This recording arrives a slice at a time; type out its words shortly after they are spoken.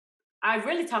I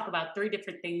really talk about three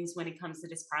different things when it comes to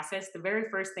this process. The very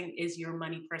first thing is your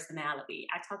money personality.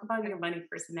 I talk about your money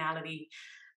personality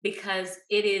because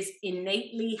it is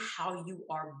innately how you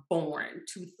are born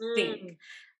to think, Mm,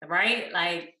 right?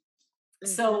 Like, mhm.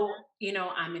 so,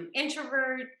 I'm an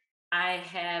introvert. I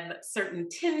have certain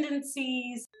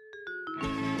tendencies.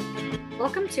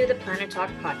 Welcome to the Planner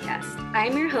Talk podcast.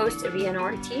 I'm your host, Vienna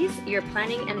Ortiz, your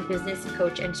planning and business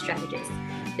coach and strategist.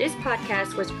 This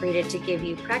podcast was created to give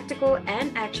you practical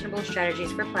and actionable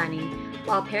strategies for planning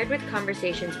while paired with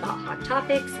conversations about hot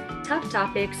topics, tough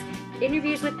topics,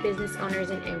 interviews with business owners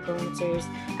and influencers,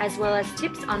 as well as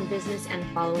tips on business and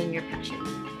following your passion.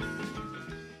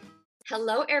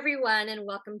 Hello, everyone, and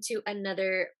welcome to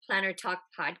another Planner Talk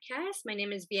podcast. My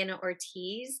name is Vienna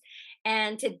Ortiz,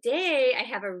 and today I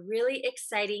have a really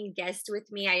exciting guest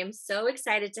with me. I am so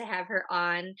excited to have her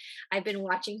on. I've been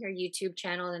watching her YouTube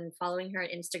channel and following her on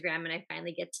Instagram, and I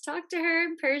finally get to talk to her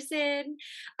in person.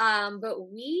 But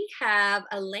we have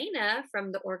Elena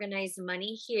from the Organized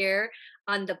Money here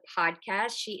on the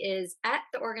podcast. She is at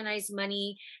the Organized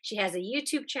Money. She has a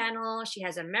YouTube channel, she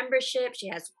has a membership, she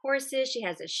has courses, she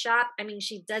has a shop. I mean,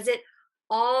 she does it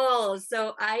all.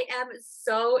 So I am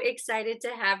so excited to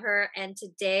have her. And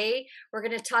today we're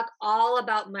going to talk all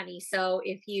about money. So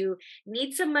if you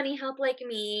need some money help like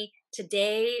me,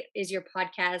 today is your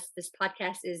podcast. This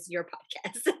podcast is your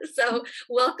podcast. So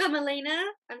welcome, Elena.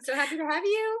 I'm so happy to have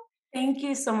you. Thank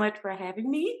you so much for having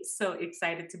me. So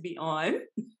excited to be on.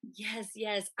 Yes,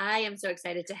 yes. I am so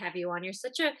excited to have you on.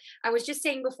 I was just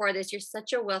saying before this, you're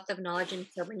such a wealth of knowledge in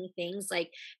so many things. Like,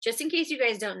 just in case you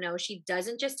guys don't know, she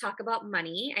doesn't just talk about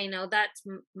money. I know that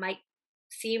might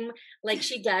seem like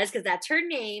she does because that's her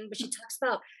name, but she talks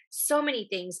about so many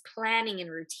things, planning and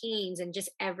routines and just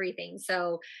everything.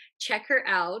 So check her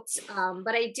out.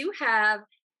 But I do have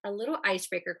a little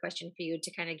icebreaker question for you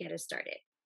to kind of get us started.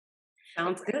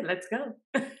 Sounds good. Let's go.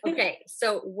 Okay,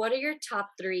 so what are your top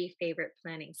three favorite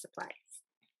planning supplies?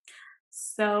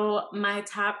 So my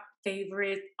top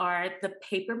favorite are the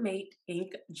Papermate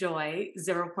Ink Joy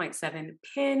zero point 0.7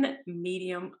 pen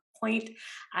medium point.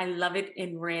 I love it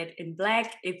in red and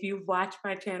black. If you've watched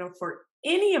my channel for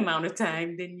any amount of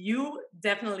time, then you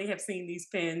definitely have seen these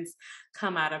pens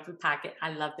come out of the pocket.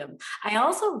 I love them. I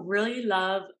also really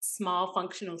love small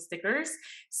functional stickers.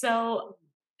 So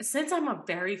since I'm a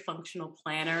very functional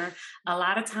planner, a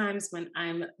lot of times when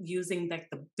I'm using like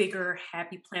the bigger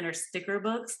happy planner sticker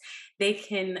books, they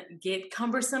can get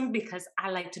cumbersome because I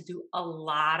like to do a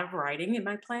lot of writing in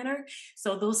my planner.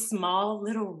 So those small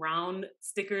little round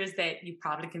stickers that you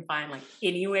probably can find like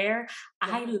anywhere,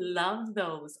 Yeah. I love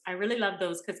those. I really love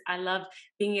those because I love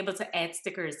being able to add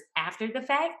stickers after the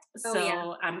fact. Oh yeah.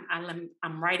 So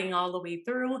I'm writing all the way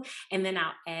through, and then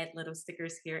I'll add little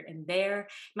stickers here and there.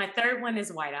 My third one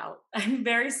is whiteout. I'm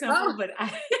very simple, Oh, but I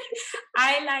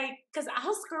I like because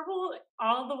I'll scribble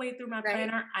all the way through my right.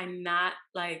 planner. I'm not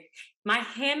like my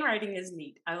handwriting is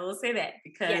neat. I will say that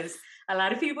because Yes. a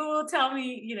lot of people will tell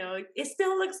me, it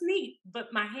still looks neat, but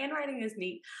my handwriting is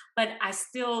neat. But I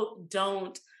still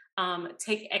don't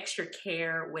take extra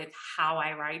care with how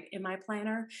I write in my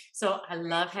planner. So I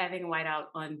love having whiteout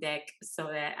on deck so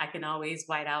that I can always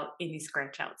white out any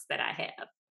scratch outs that I have.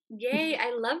 Yay.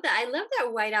 I love that. I love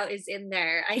that whiteout is in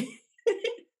there. I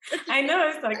such a I good know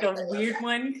it's like surprise. a I love weird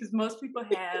one because most people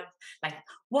have like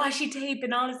washi tape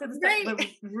and all this other stuff, that. but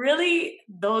Right. really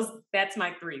that's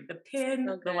my three: the So pin,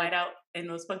 the good. whiteout, and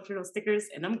those functional stickers,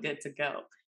 and I'm good to go.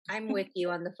 I'm with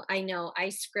you on I know I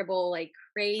scribble like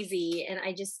crazy and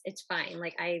it's fine.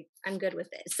 Like I'm good with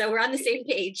it. So we're on the same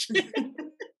page.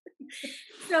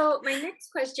 So my next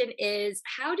question is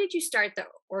how did you start the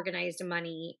Organized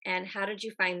Money and how did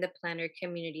you find the planner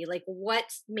community? Like what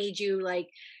made you like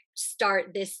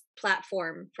start this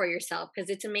platform for yourself? Because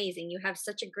it's amazing. You have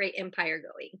such a great empire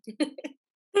going.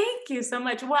 Thank you so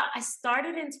much. Well, I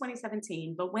started in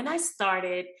 2017, but when I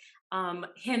started,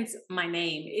 hence my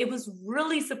name, it was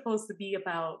really supposed to be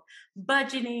about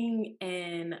budgeting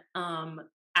and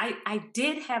I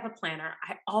did have a planner.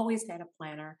 I always had a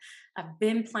planner. I've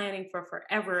been planning for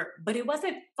forever, but it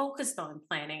wasn't focused on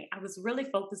planning. I was really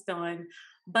focused on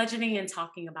budgeting and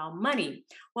talking about money.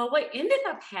 Well, what ended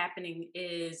up happening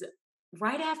is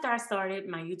right after I started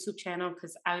my YouTube channel,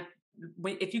 because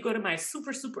if you go to my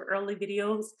super early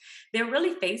videos, they're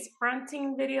really face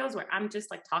fronting videos where I'm just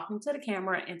like talking to the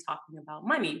camera and talking about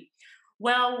money.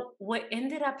 Well, what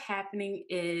ended up happening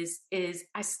is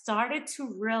I started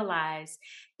to realize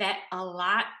that a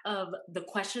lot of the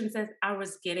questions that I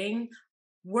was getting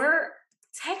were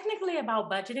technically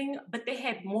about budgeting, but they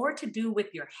had more to do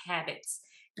with your habits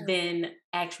Oh, than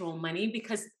actual money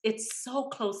because it's so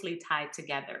closely tied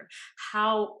together.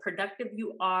 How productive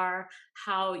you are,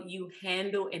 how you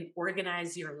handle and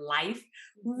organize your life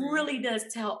mhm. really does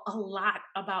tell a lot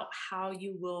about how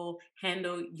you will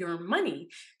handle your money.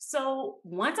 So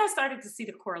once I started to see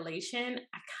the correlation,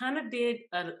 I kind of did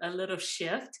a little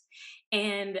shift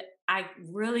and I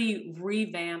really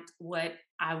revamped what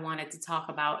I wanted to talk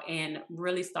about and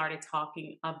really started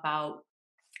talking about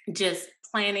just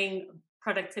planning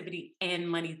productivity and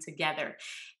money together.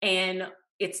 And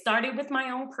it started with my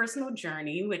own personal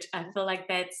journey, which I feel like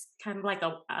that's kind of like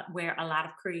where a lot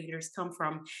of creators come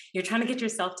from. You're trying to get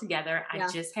yourself together.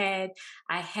 Yeah.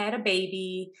 I had a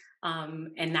baby,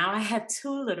 and now I have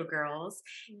two little girls.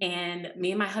 Mm. And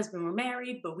me and my husband were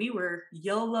married, but we were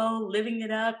YOLO, living it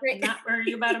up, Right. not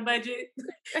worrying about a budget.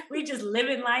 We just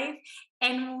living life,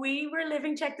 and we were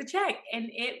living check to check, and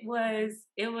it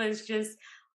was just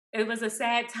it was a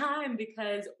sad time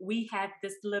because we had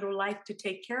this little life to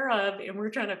take care of and we're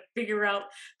trying to figure out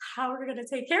how we're going to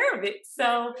take care of it.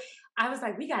 So I was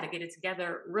like, we got to get it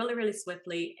together really, really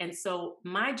swiftly. And so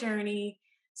my journey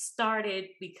started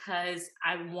because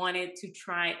I wanted to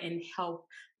try and help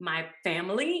my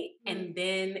family. Mm. And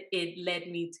then it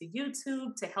led me to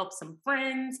YouTube to help some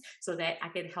friends so that I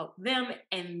could help them.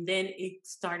 And then it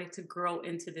started to grow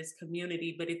into this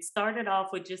community. But it started off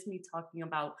with just me talking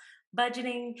about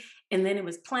budgeting, and then it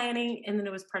was planning, and then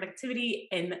it was productivity,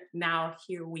 and now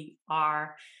here we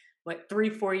are, what, 3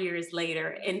 4 years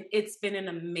later. And it's been an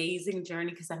amazing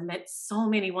journey because I've met so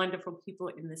many wonderful people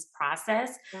in this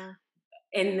process, Yeah.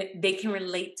 and they can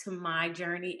relate to my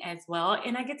journey as well,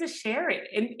 and I get to share it,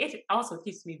 and it also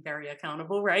keeps me very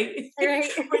accountable, right? Right.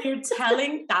 When you're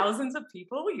telling thousands of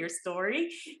people your story,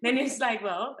 then it's like,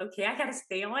 well, okay, I got to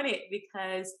stay on it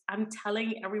because I'm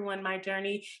telling everyone my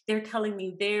journey, they're telling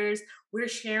me theirs, we're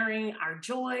sharing our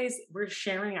joys, we're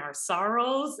sharing our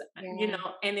sorrows, Yeah.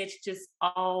 and it's just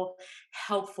all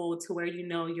helpful to where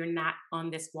you're not on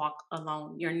this walk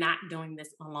alone, you're not doing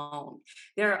this alone.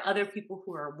 There are other people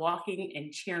who are walking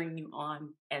and cheering you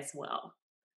on as well.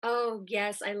 Oh,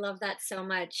 yes, I love that so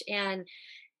much. And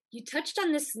you touched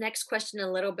on this next question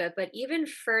a little bit, but even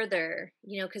further,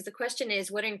 because the question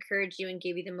is what encouraged you and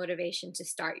gave you the motivation to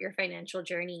start your financial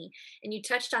journey? And you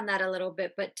touched on that a little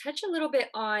bit, but touch a little bit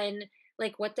on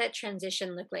like what that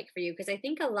transition looked like for you. Because I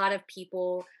think a lot of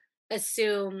people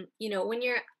assume, when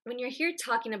you're here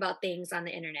talking about things on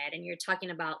the internet and you're talking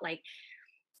about like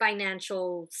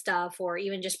financial stuff or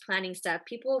even just planning stuff,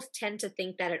 people tend to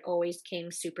think that it always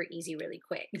came super easy really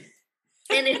quick.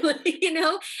 And it would, and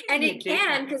And it it did can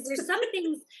not. because there's some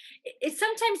things it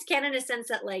sometimes can in a sense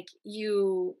that like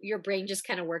your brain just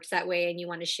kind of works that way and you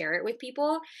want to share it with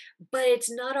people, but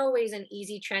it's not always an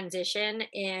easy transition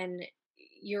in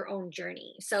your own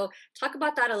journey. So talk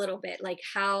about that a little bit, like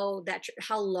how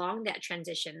long that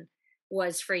transition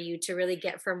was for you to really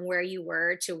get from where you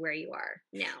were to where you are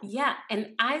now. Yeah,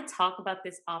 and I talk about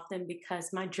this often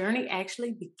because my journey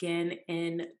actually began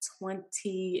in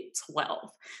 2012. Okay.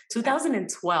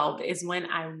 2012 is when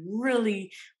I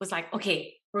really was like,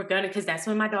 okay, we're gonna, because that's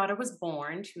when my daughter was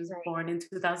born. She was Right. born in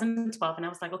 2012. And I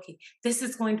was like, okay, this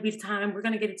is going to be the time. We're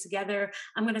gonna get it together.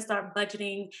 I'm gonna start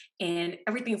budgeting and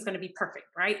everything's gonna be perfect,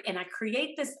 right? And I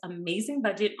create this amazing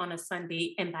budget on a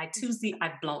Sunday, and by Tuesday,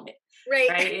 I've blown it, Right.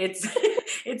 right? It's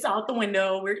it's out the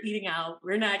window. We're eating out.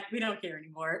 We don't care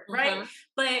anymore, right? Uh-huh.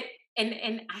 But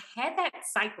and I had that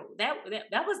cycle. That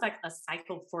was like a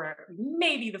cycle for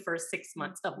maybe the first 6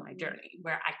 months of my Mhm. journey,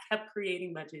 where I kept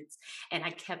creating budgets and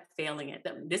I kept failing at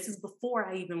them. This is before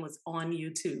I even was on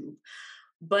YouTube.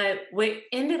 But what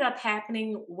ended up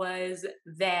happening was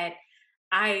that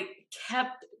I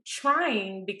kept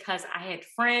trying because I had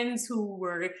friends who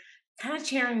were kind of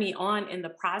cheering me on in the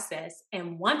process.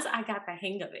 And once I got the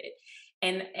hang of it,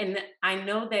 and I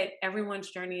know that everyone's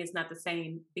journey is not the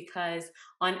same because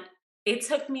on it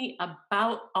took me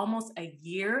about almost a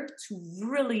year to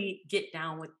really get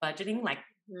down with budgeting, like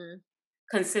Mhm.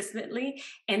 consistently.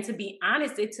 And to be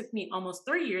honest, it took me almost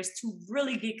 3 years to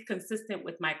really get consistent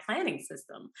with my planning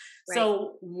system. Right.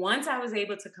 So once I was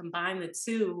able to combine the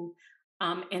two,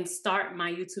 and start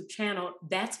my YouTube channel,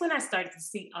 that's when I started to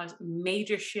see a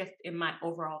major shift in my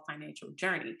overall financial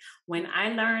journey. When I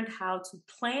learned how to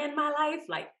plan my life,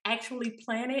 like actually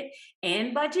plan it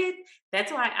and budget,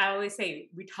 that's why I always say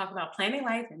we talk about planning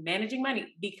life and managing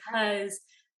money, because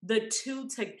the two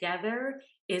together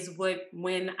is what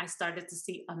when I started to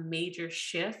see a major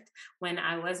shift, when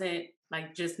I wasn't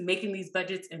like just making these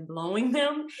budgets and blowing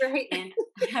them, Right. and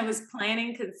I was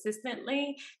planning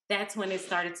consistently. That's when it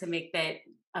started to make that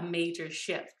a major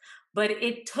shift. But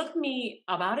it took me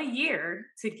about a year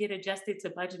to get adjusted to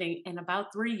budgeting and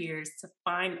about 3 years to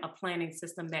find a planning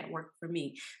system that worked for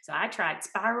me. So I tried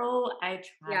Spiral, I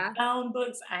tried Yeah. Bound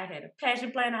Books, I had a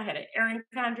Passion Planner, I had an Erin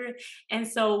Condren. And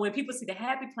so when people see the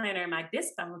Happy Planner and my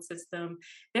discount system,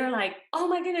 they're like, oh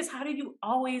my goodness, how did you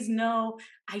always know?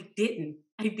 I didn't.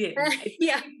 I didn't. It took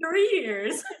Yeah. me 3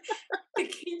 years to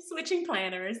keep switching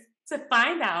planners to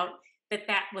find out that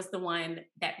that was the one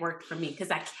that worked for me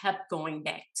because I kept going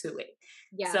back to it.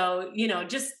 Yeah. So,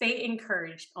 just stay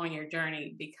encouraged on your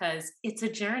journey because it's a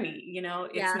journey,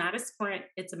 it's Yeah. not a sprint,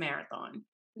 it's a marathon.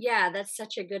 Yeah, that's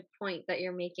such a good point that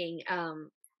you're making.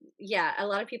 Yeah, a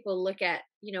lot of people look at,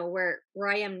 where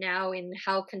I am now and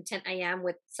how content I am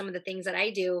with some of the things that I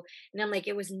do, and I'm like,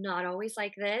 it was not always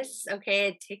like this.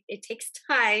 Okay, it takes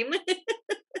time.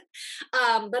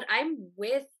 But I'm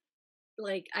with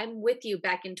you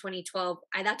back in 2012.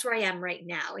 That's where I am right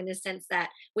now in the sense that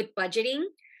with budgeting,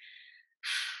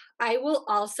 I will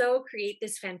also create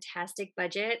this fantastic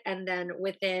budget and then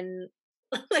within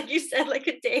like you said, like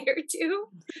a day or two,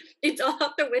 it's all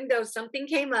out the window. Something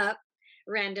came up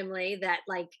randomly that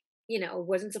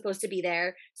wasn't supposed to be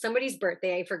there. Somebody's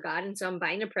birthday I forgot, and so I'm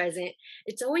buying a present.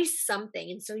 It's always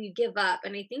something, and so you give up.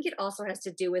 And I think it also has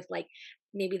to do with like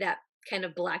maybe that kind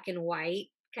of black and white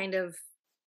kind of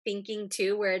thinking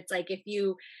too, where it's like if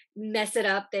you mess it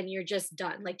up, then you're just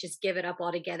done. Like just give it up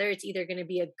altogether. It's either going to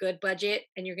be a good budget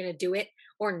and you're going to do it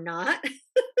or not.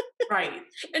 Right.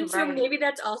 And so Right. maybe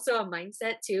that's also a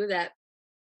mindset too that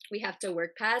we have to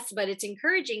work past, but it's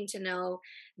encouraging to know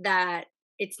that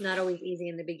it's not always easy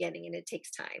in the beginning and it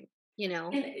takes time, you know?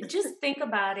 And just think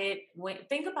about it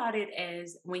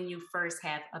as when you first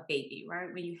have a baby,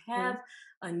 right? When you Mhm. have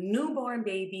a newborn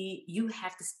baby, you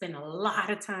have to spend a lot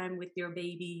of time with your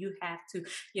baby. You have to,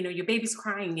 your baby's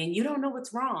crying and you don't know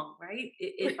what's wrong, right? Are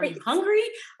you Right. hungry?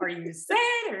 Are you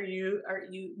sad?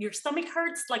 Your stomach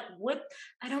hurts? Like what?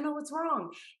 I don't know what's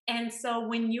wrong. And so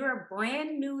when you're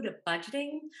brand new to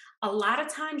budgeting, a lot of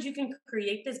times you can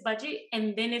create this budget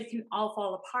and then it can all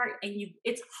fall apart and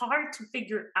it's hard to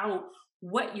figure out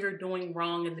what you're doing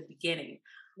wrong in the beginning.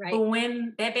 But Right.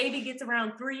 when that baby gets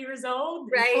around 3 years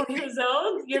old and Right. 4 years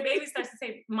old, your baby starts to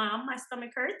say, Mom, my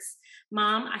stomach hurts.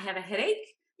 Mom, I have a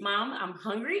headache. Mom, I'm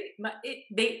hungry.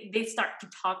 They start to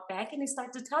talk back and they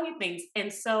start to tell you things.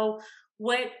 And so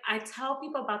what I tell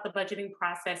people about the budgeting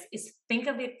process is think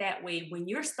of it that way. When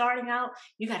you're starting out,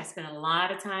 you got to spend a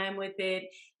lot of time with it.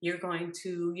 You're going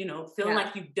to, feel Yeah.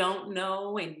 like you don't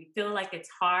know and you feel like it's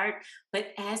hard.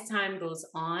 But as time goes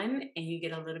on and you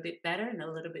get a little bit better and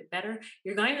a little bit better,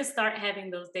 you're going to start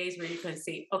having those days where you can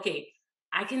see, okay,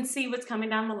 I can see what's coming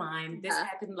down the line. This Yeah.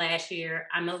 happened last year.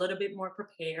 I'm a little bit more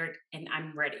prepared and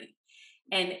I'm ready.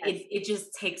 And Yes. it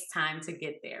just takes time to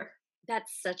get there.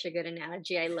 That's such a good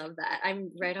analogy. I love that.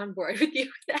 I'm right on board with you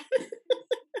with that.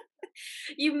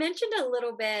 You mentioned a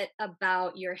little bit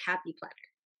about your happy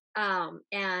planner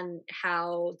and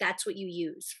how that's what you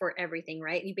use for everything,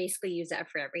 right? You basically use that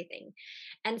for everything.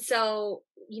 And so,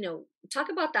 talk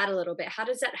about that a little bit. How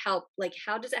does that help? Like,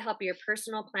 how does it help your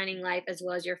personal planning life as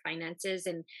well as your finances?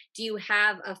 And do you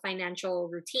have a financial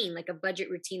routine, like a budget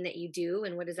routine that you do?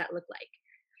 And what does that look like?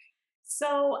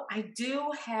 So I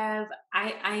do have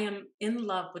I am in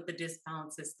love with the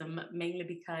discount system mainly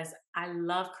because I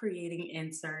love creating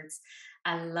inserts.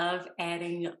 I love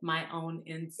adding my own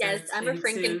Yes, inserts I'm a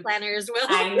Franken into planner as well.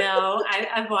 I know.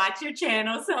 I watch your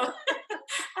channel, so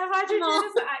I watch your Aw,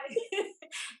 channel, so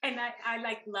and I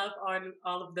like love on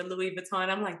all of the Louis Vuitton.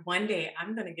 I'm like, one day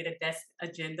I'm gonna get a desk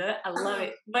agenda. I love oh,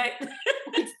 it, but I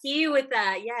could see you with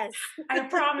that. Yes. I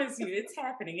promise you, it's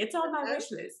happening. It's on my Uh-huh.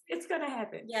 wish list. It's gonna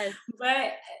happen. Yes.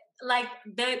 But like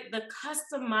the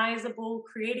customizable,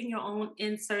 creating your own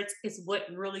inserts is what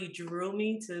really drew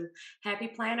me to Happy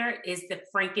Planner. Is the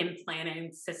Franken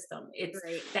planning system. It's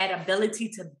Right. that ability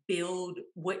to build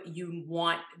what you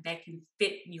want that can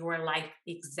fit your life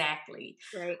exactly.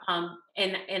 Right.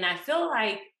 And I feel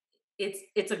like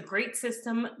it's a great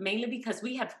system mainly because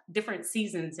we have different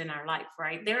seasons in our life,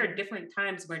 right? There are Mhm. different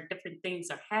times where different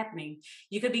things are happening.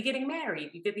 You could be getting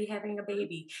married, you could be having a Mhm.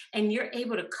 baby, and you're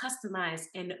able to customize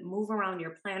and move around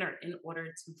your planner in order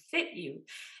to fit you.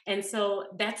 And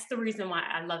so that's the reason why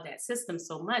I love that system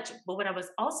so much. But what I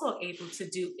was also able to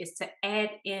do is to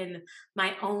add in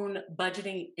my own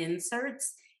budgeting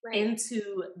inserts Right.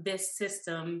 into this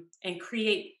system and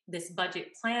create this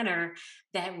budget planner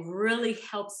that really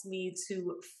helps me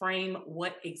to frame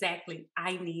what exactly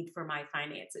I need for my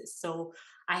finances. So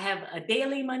I have a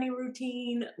daily money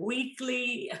routine,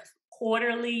 weekly,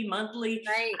 quarterly, monthly.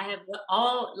 Right. I have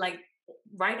all like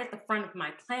right at the front of my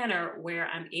planner where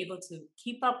I'm able to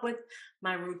keep up with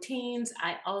my routines.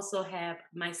 I also have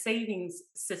my savings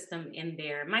system in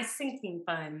there, my sinking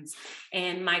funds,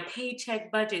 and my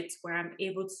paycheck budgets where I'm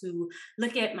able to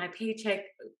look at my paycheck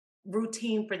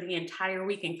routine for the entire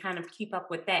week and kind of keep up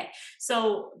with that.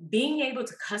 So being able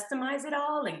to customize it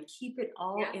all and keep it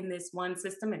all Yeah. in this one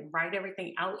system and write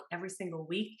everything out every single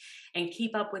week and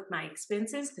keep up with my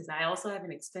expenses, because I also have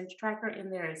an expense tracker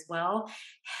in there as well, Yeah.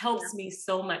 helps me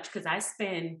so much because I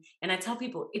spend, and I tell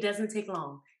people it doesn't take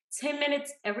long. 10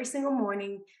 minutes every single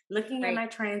morning looking at Right. my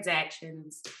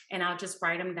transactions, and I'll just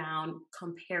write them down,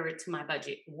 compare it to my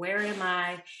budget. Where am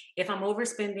I? If I'm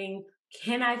overspending,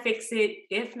 can I fix it?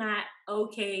 If not,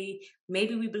 okay,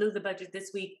 maybe we blew the budget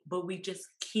this week, but we just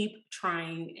keep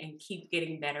trying and keep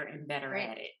getting better and better Right.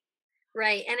 at it.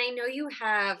 Right. And I know you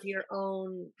have your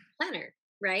own planner,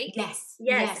 right? Yes,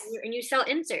 Yes. yes, And you sell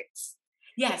inserts.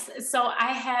 yes. So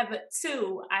I have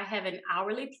two. I have an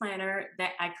hourly planner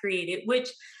that I created, which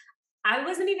I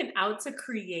wasn't even out to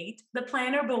create the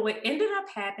planner, but what ended up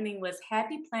happening was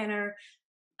Happy Planner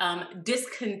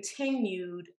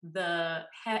discontinued the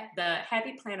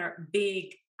Happy Planner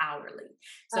Big hourly.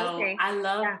 So Okay. I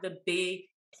love Yeah. the big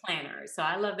planner. So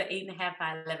I love the 8.5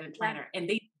 by 11 Yeah. planner, and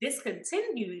they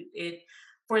discontinued it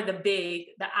for the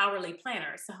hourly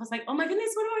planner. So I was like, oh my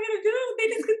goodness, what am I gonna do? They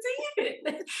discontinued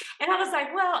it, and I was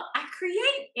like, well, I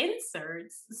create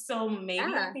inserts, so maybe I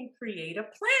Yeah. can create a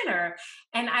planner.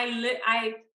 And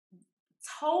I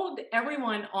told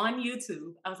everyone on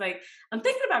YouTube, I was like, I'm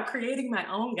thinking about creating my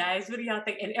own, guys. What do y'all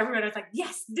think? And everyone was like,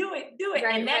 yes, do it, do it.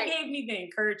 Right. And that Right. gave me the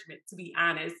encouragement, to be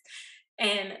honest.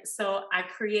 And so I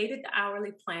created the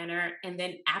hourly planner. And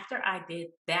then after I did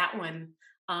that one,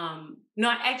 no,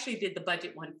 I actually did the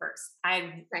budget one first.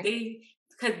 Okay.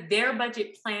 Because their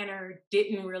budget planner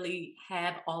didn't really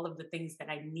have all of the things that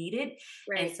I needed.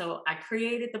 And Right. so I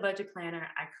created the budget planner,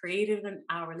 I created an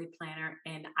hourly planner,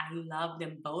 and I love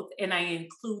them both. And I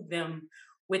include them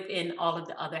within all of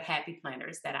the other happy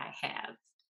planners that I have.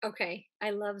 Okay.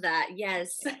 I love that.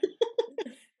 Yes. Yeah.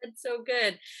 That's so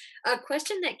good. A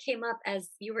question that came up as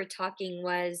you were talking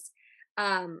was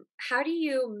how do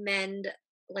you mend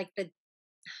like the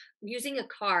using a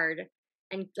card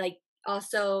and like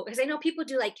also because I know people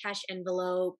do like cash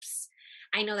envelopes.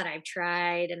 I know that I've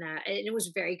tried and it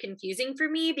was very confusing for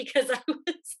me because I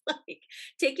was like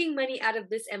taking money out of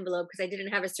this envelope because I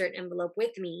didn't have a certain envelope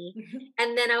with me. Mhm.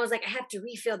 And then I was like, I have to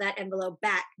refill that envelope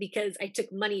back because I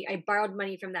borrowed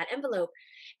money from that envelope.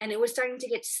 And it was starting to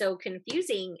get so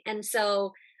confusing. And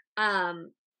so,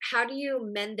 um, how do you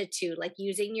mend the two, like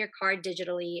using your card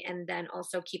digitally and then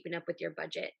also keeping up with your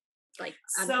budget, like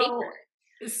on So,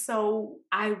 paper? so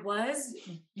I was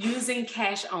using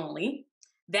cash only.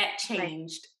 That Okay.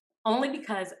 changed only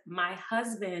because my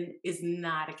husband is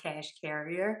not a cash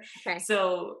carrier. Okay.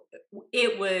 So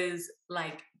it was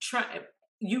like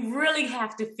you really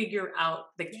have to figure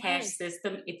out the cash Yes.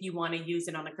 system if you want to use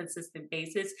it on a consistent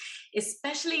basis,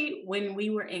 especially when we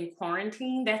were in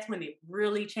quarantine. That's when it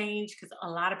really changed because a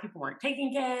lot of people weren't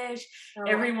taking cash. Oh,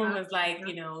 Everyone uh-huh. was like,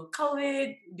 Uh-huh.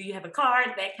 COVID, do you have a card?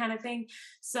 That kind of thing.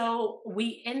 So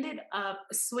we ended up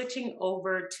switching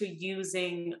over to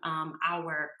using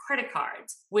our credit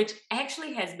cards, which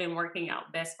actually has been working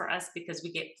out best for us because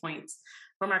we get points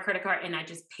from our credit card and I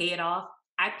just pay it off.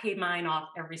 I pay mine off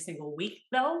every single week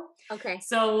though. Okay.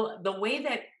 So the way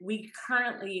that we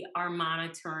currently are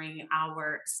monitoring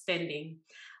our spending,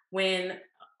 when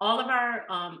all of our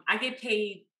I get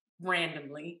paid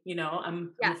randomly,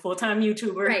 I'm Yeah. a full-time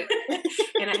YouTuber Right.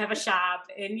 and I have a shop,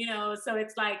 and so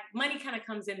it's like money kind of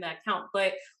comes in the account,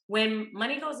 but when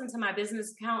money goes into my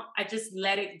business account, I just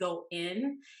let it go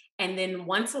in, and then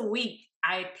once a week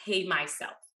I pay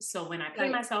myself. So when I pay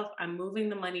Right. myself, I'm moving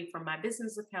the money from my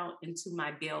business account into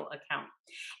my bill account.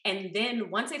 And then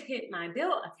once it hit my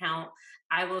bill account,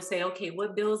 I will say, okay,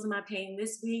 what bills am I paying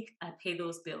this week? I pay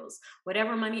those bills.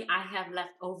 Whatever money I have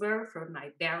left over for my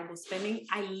variable spending,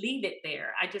 I leave it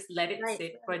there. I just let it Right.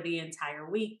 sit for the entire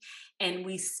week, and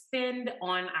we spend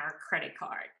on our credit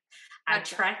card. I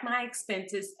Gotcha. track my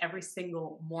expenses every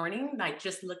single morning, like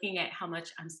just looking at how much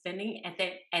I'm spending. At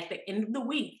the end of the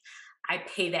week, I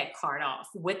pay that card off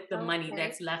with the money Okay.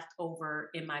 that's left over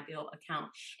in my bill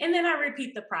account. And then I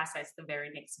repeat the process the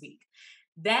very next week.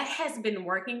 That has been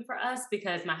working for us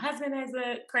because my husband has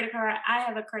a credit card, I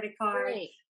have a credit card. Right.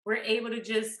 We're able to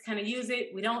just kind of use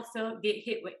it. We don't still get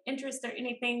hit with interest or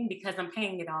anything because I'm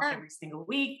paying it off Yeah. every single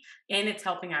week, and it's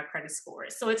helping our credit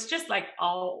scores. So it's just like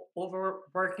all over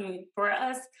working for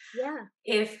us. Yeah.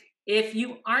 If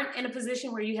you aren't in a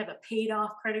position where you have a paid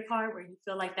off credit card where you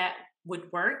feel like that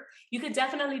would work. You could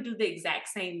definitely do the exact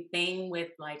same thing with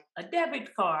like a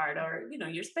debit card or,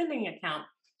 your spending account.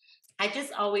 I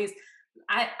just always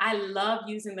I love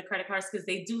using the credit cards because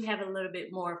they do have a little bit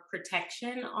more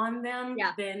protection on them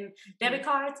Yeah. than Mhm. debit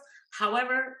cards.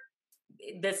 However,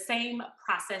 the same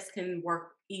process can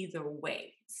work either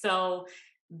way. So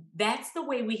that's the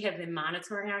way we have been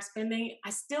monitoring our spending. I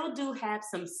still do have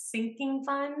some sinking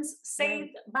funds Right.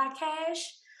 saved by cash.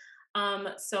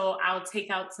 So I'll take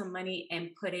out some money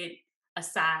and put it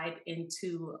aside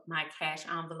into my cash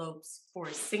envelopes for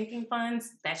sinking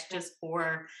funds. That's Yeah. just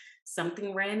for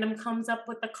something random comes up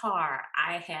with the car.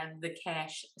 I have the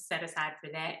cash set aside for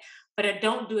that. But I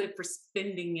don't do it for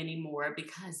spending anymore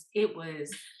because it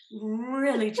was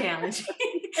really challenging.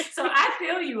 So I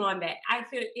feel you on that. I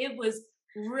feel it was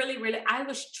really, really, I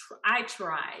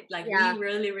tried, like we Yeah.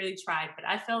 really, really tried, but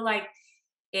I feel like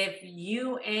if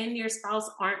you and your spouse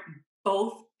aren't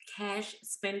both cash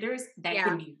spenders, that Yeah.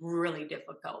 can be really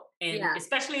difficult. And Yeah.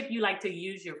 especially if you like to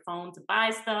use your phone to buy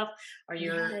stuff or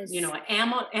you're, Yes.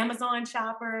 an Amazon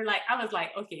shopper. Like I was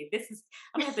like, okay, I'm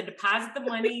gonna have to deposit the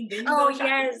money, then Oh, go shop.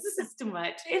 yes. This is too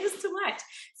much. It was too much.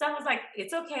 So I was like,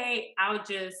 it's okay. I'll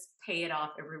just pay it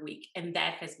off every week. And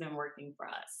that has been working for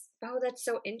us. Oh, that's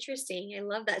so interesting. I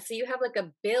love that. So you have like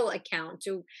a bill account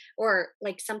to, or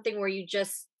like something where you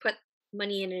just put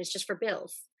money in and it's just for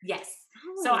bills. Yes.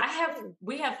 So Oh, that's cool.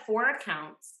 we have four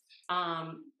accounts.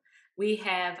 Um, we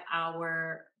have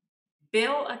our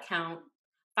bill account,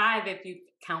 five if you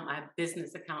count my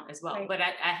business account as well. Right. But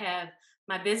I have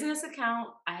my business account,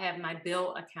 I have my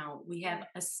bill account. We have Yeah.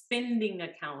 a spending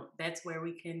account. That's where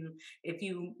we can, if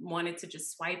you wanted to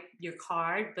just swipe your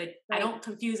card, but I Right. don't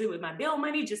confuse it with my bill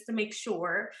money just to make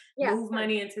sure, Yeah, of move course.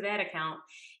 money into that account.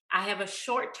 I have a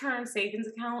short term savings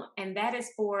account, and that is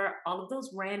for all of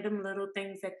those random little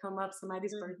things that come up.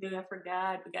 Somebody's birthday, Mhm. I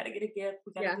forgot. We got to get a gift.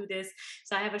 We got to Yeah. do this.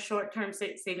 So I have a short term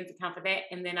savings account for that.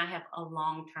 And then I have a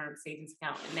long term savings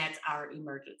account, and that's our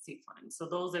emergency fund. So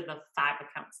those are the five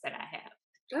accounts that I have.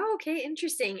 Oh, okay,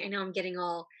 interesting. I know I'm getting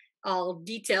all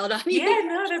detailed on you. Yeah,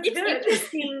 no, that's It's good.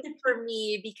 interesting for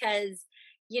me because,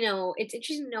 it's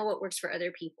interesting to know what works for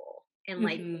other people and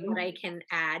like what Hmm. I can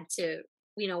add to,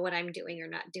 what I'm doing or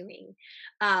not doing.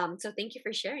 So thank you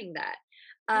for sharing that.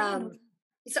 Yeah, no. Um,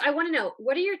 so I want to know,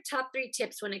 what are your top three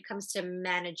tips when it comes to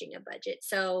managing a budget?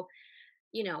 So,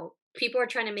 people are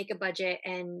trying to make a budget,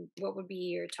 and what would be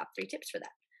your top three tips for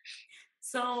that?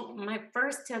 So my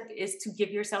first tip is to give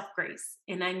yourself grace.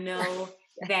 And I know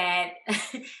Yeah. that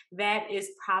that is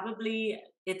probably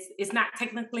it's not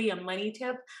technically a money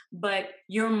tip, but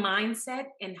your mindset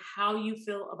and how you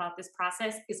feel about this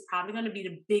process is probably going to be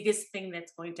the biggest thing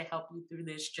that's going to help you through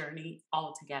this journey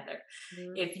altogether.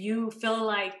 Mm, If you feel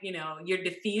like, you're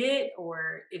defeated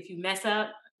or if you mess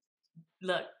up,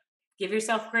 look, give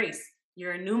yourself grace.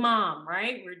 You're a new mom,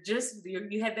 right?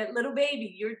 You have that little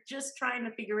baby. You're just trying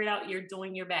to figure it out. You're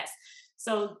doing your best.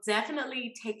 So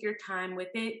definitely take your time with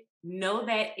it. Know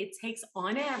that it takes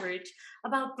on average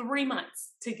about 3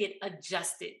 months to get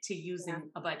adjusted to yeah. using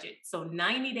a budget. So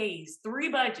 90 days, three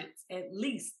budgets at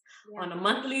least Yeah. on a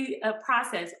monthly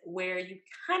process where you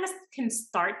kind of can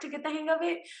start to get the hang of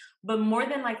it, but more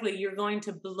than likely you're going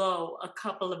to blow a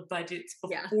couple of budgets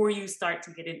Yeah. before you start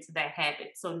to get into that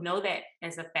habit. So know that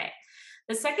as a fact.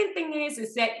 The second thing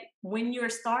is that when you're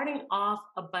starting off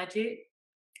a budget,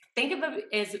 think of it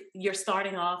as you're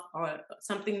starting off or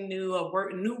something new,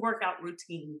 new workout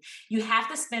routine. You have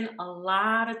to spend a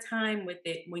lot of time with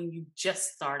it when you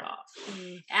just start off.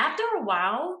 Mm, After a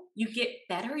while, you get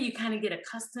better, you kind of get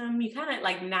accustomed. You kind of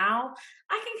like now,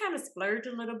 I can kind of splurge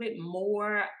a little bit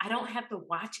more. I don't have to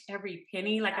watch every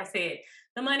penny. Like I yeah. said,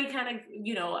 the money kind of,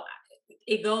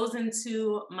 it goes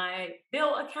into my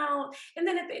bill account. And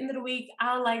then at the end of the week,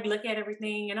 I'll like look at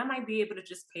everything and I might be able to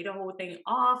just pay the whole thing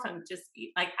off. And just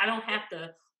like, I don't have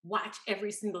to watch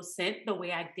every single cent the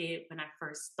way I did when I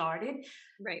first started.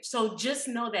 Right. So just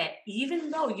know that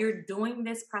even though you're doing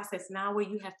this process now where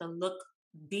you have to look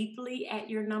deeply at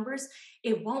your numbers,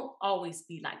 it won't always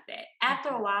be like that. After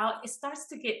a Mhm. while, it starts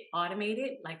to get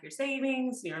automated, like your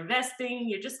savings, your investing,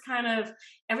 you're just kind of,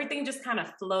 everything just kind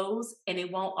of flows and it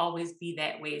won't always be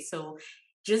that way. So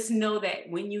just know that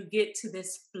when you get to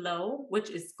this flow, which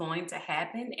is going to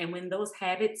happen, and when those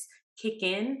habits kick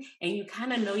in and you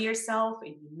kind of know yourself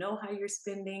and you know how you're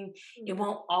spending, it Yeah.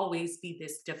 won't always be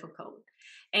this difficult.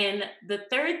 And the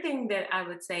third thing that I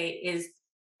would say is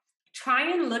try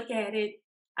and look at it.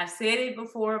 I've said it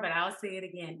before, but I'll say it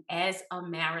again as a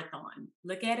marathon.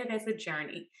 Look at it as a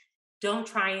journey. Don't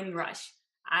try and rush.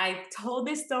 I told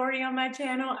this story on my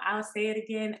channel. I'll say it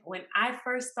again. When I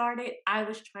first started, I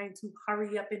was trying to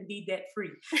hurry up and be debt free.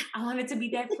 I wanted to be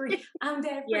debt free. I'm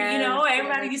debt free. You Yes, know,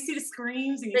 everybody, yes. you see the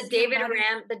screams and you see everybody.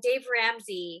 The Dave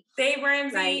Ramsey, Dave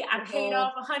right? Ramsey, I The paid whole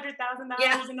off $100,000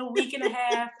 yeah. in a week and a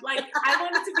half. Like I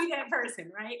wanted to be that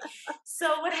person, right?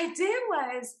 So what I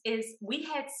did is we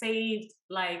had saved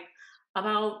like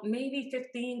about maybe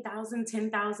 15,000,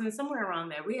 10,000, somewhere around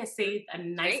there. We had Mhm. saved a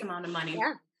nice Great. amount of money.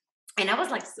 Yeah. And I was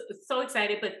like so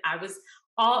excited, but I was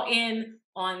all in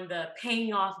on the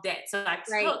paying off debt. So I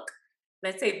Right. took,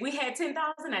 let's say if we had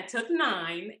 10,000, I took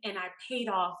nine and I paid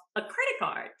off a credit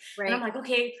card. And I'm Right. like,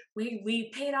 okay,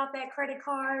 we paid off that credit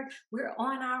card. We're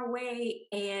on our way.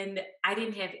 And I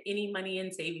didn't have any money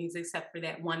in savings except for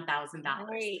that $1,000.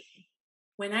 Right.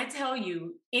 When I tell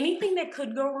you anything that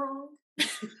could go wrong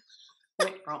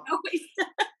went wrong. Always does.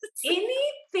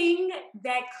 Anything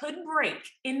that could break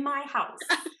in my house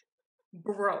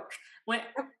broke. When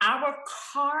our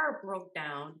car broke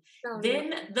down, Oh no.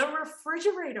 then the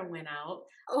refrigerator went out,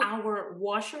 Oh, our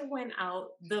washer went out,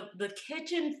 the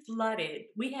kitchen flooded.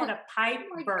 We had oh a pipe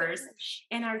my burst gosh.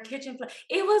 and our kitchen flooded.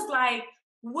 It was like,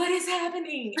 what is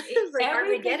happening? It's like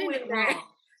Everything Armageddon went in there. wrong.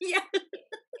 Yeah.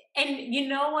 And you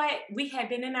know what? We had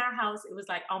been in our house. It was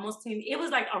like almost 10. It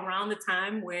was like around the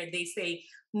time where they say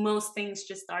most things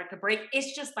just start to break.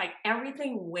 It's just like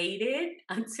everything waited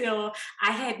until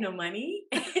I had no money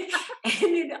and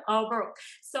it all broke.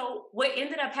 So what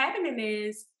ended up happening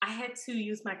is I had to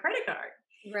use my credit card.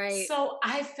 Right. So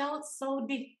I felt so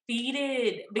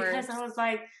defeated Of because I course. was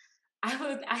like, I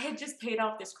had just paid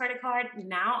off this credit card.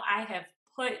 Now I have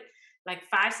put like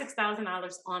 $5,000,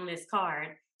 $6,000 on this card.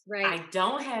 Right. I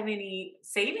don't have any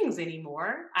savings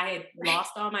anymore. I had Right.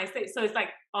 lost all my savings. So it's like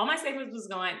all my savings was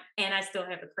gone and I still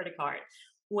have a credit card.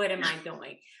 What am I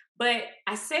doing? But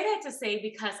I say that to say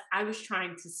because I was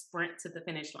trying to sprint to the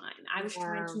finish line. I was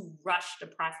trying Yeah. to rush the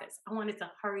process. I wanted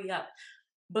to hurry up.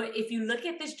 But if you look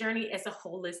at this journey as a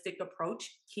holistic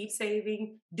approach, keep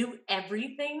saving, do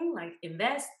everything like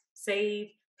invest, save,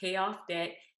 pay off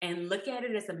debt, and look at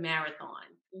it as a marathon.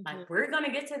 Like Mhm. we're going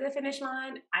to get to the finish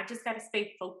line. I just got to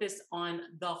stay focused on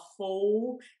the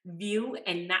whole view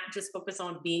and not just focus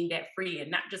on being debt free and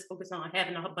not just focus on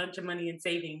having a bunch of money in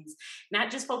savings,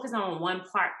 not just focus on one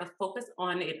part, but focus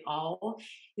on it all.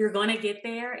 You're going to get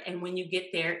there. And when you get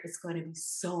there, it's going to be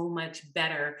so much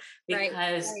better Right.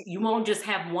 because Right. you won't just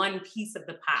have one piece of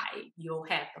the pie, you'll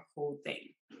have the whole thing.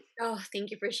 Oh,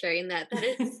 thank you for sharing that. That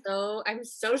is so I'm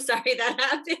so sorry that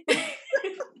happened.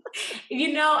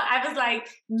 You know, I was like,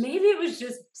 maybe it was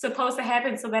just supposed to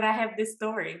happen so that I have this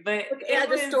story, but Okay, yeah, it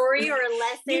the was story or a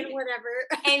lesson, you whatever.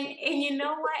 and you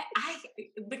know what? I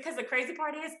because the crazy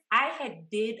part is I had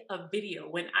did a video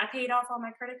when I paid off all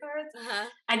my credit cards. Uh-huh.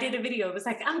 I did a video. It was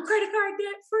like, I'm credit card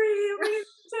debt free.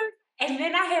 And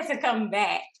then I had to come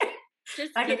back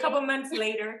Just like a kidding. couple months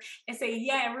later and say,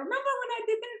 yeah, remember when I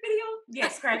did that video? Yeah,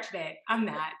 scratch that. I'm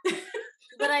not.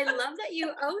 But I love that you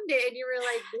owned it and you were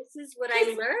like, this is what I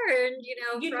Because learned,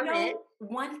 you from it. know,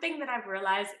 one thing that I've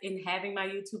realized in having my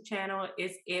YouTube channel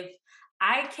is if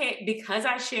I can't, because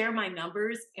I share my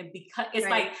numbers and because it's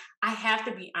Right. like I have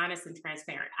to be honest and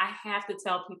transparent. I have to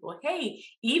tell people, hey,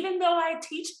 even though I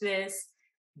teach this,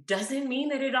 doesn't mean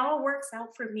that it all works out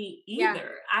for me Yeah.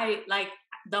 either. I like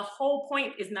the whole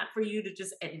point is not for you to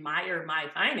just admire my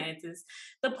finances.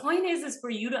 The point is for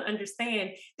you to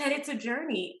understand that it's a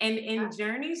journey. And in Yeah.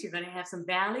 journeys, you're going to have some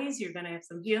valleys, you're going to have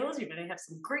some hills, you're going to have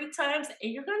some great times,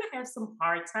 and you're going to have some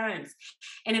hard times.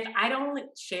 And if I don't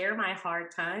share my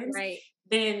hard times, Right.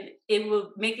 then it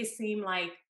will make it seem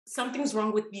like something's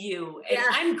wrong with you and Yeah.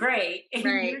 I'm great and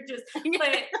Right. you're just,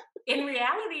 but in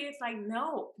reality, it's like,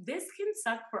 no, this can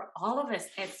suck for all of us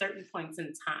at certain points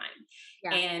in time.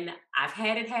 Yeah. And I've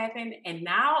had it happen. And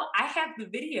now I have the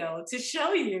video to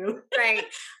show you Right.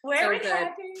 where So it good.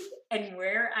 happened and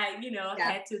where I, Yeah.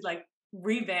 had to like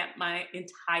revamp my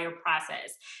entire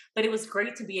process. But it was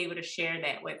great to be able to share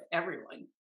that with everyone.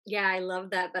 Yeah, I love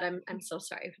that, but I'm so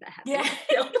sorry for that Yeah.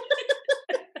 happened.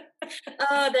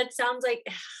 Oh, that sounds like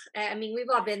I mean, we've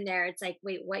all been there. It's like,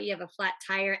 wait, what? You have a flat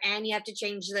tire and you have to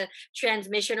change the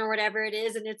transmission or whatever it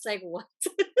is, and it's like, what?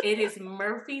 It is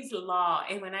Murphy's Law.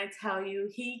 And when I tell you,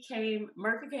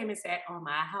 Murphy came and sat on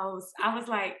my house. I was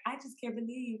like, I just can't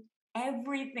believe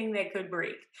everything that could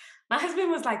break. My husband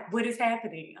was like, what is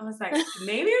happening? I was like,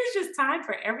 maybe it's just time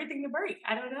for everything to break.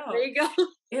 I don't There know. you go.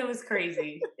 It was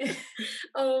crazy.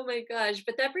 Oh my gosh,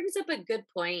 but that brings up a good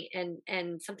point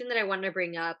and something that I wanted to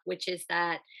bring up, which is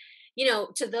that,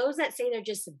 to those that say they're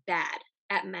just bad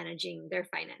at managing their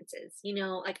finances,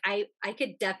 like I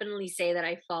could definitely say that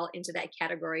I fall into that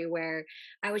category where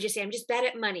I would just say I'm just bad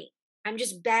at money. I'm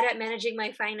just bad at managing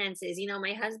my finances.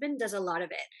 My husband does a lot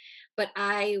of it, but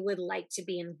I would like to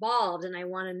be involved and I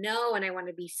want to know and I want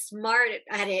to be smart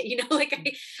at it. Like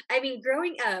I mean,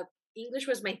 growing up, English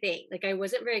was my thing. Like I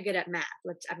wasn't very good at math.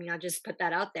 I'll just put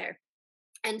that out there.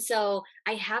 And so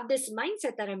I have this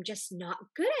mindset that I'm just not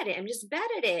good at it. I'm just bad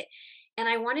at it. And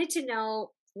I wanted to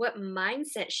know what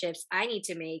mindset shifts I need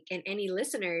to make and any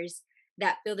listeners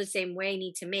that feel the same way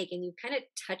need to make. And you kind of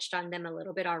touched on them a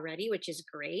little bit already, which is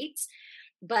great.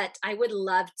 But I would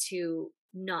love to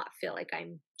not feel like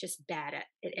I'm just bad at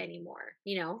it anymore?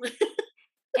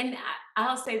 And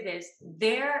I'll say this,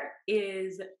 there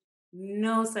is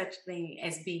no such thing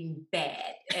as being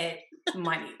bad at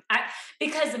money.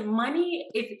 Because money,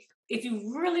 if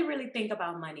you really, really think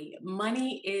about money,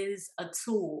 money is a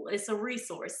tool, it's a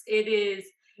resource.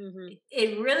 Hmm.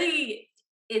 It really,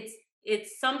 it's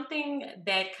it's something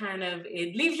that kind of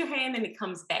it leaves your hand and it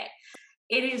comes back.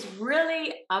 It is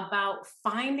really about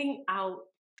finding out.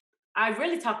 I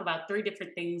really talk about three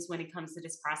different things when it comes to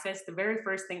this process. The very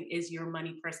first thing is your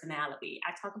money personality.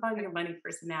 I talk about your money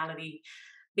personality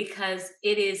because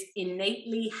it is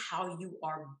innately how you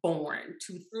are born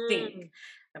to think, Mm,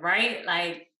 right?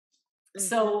 Like, mhm.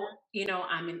 so,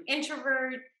 I'm an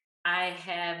introvert. I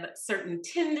have certain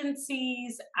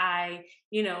tendencies.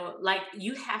 Like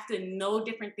you have to know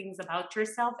different things about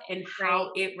yourself and Right.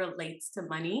 how it relates to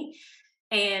money.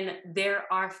 And there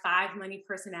are five money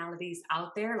personalities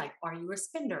out there. Like, are you a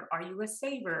spender? Are you a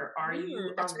saver? Are you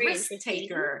a That's very risk interesting.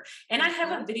 taker? And I have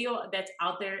Uh-huh. a video that's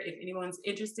out there if anyone's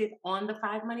interested on the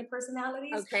five money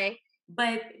personalities. Okay.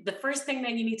 But the first thing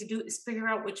that you need to do is figure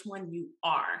out which one you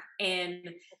are. And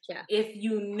Gotcha. if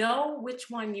you know which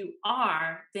one you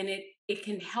are, then it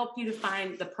can help you to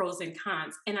find the pros and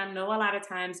cons. And I know a lot of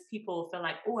times people feel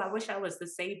like, oh, I wish I was the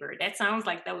saver. That sounds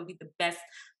like that would be the best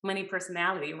money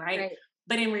personality, right? Right.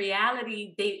 But in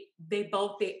reality, they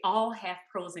all have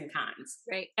pros and cons.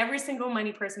 Right. Every single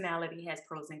money personality has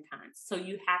pros and cons. So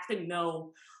you have to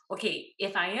know, okay,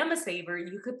 if I am a saver,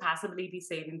 you could possibly be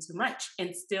saving too much and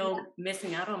Yeah. still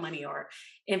missing out on money, or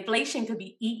inflation could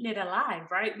be eating it alive,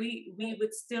 right? We Right.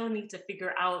 would still need to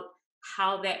figure out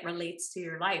how that relates to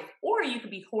your life. Or you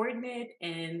could be hoarding it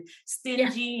and Yeah.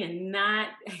 stingy and not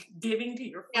giving to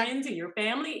your Yeah. friends and your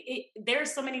family.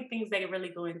 There's so many things that really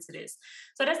go into this.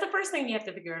 So that's the first thing you have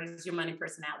to figure out is your money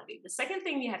personality. The second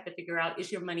thing you have to figure out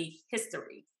is your money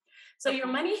history. So your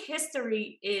Okay. money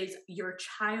history is your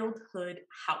childhood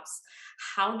house.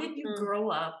 How did you Mm. grow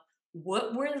up?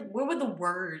 What were the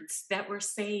words that were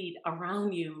said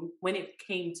around you when it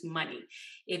came to money?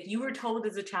 If you were told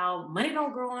as a child, money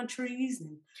don't grow on trees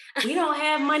and we don't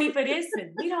have money for this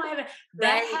and we don't have it,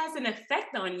 that Right. has an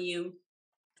effect on you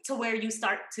to where you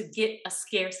start to get a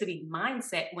scarcity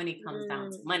mindset when it comes down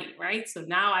to Mm. money, right? So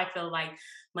now I feel like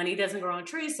money doesn't grow on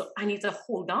trees, so I need to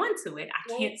hold on to it. I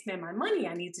Right. can't spend my money.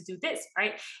 I need to do this,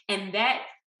 right? And that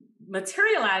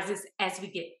materializes as we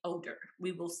get older.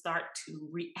 We will start to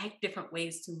react different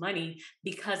ways to money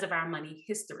because of our money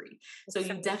history. So That's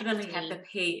so you definitely have to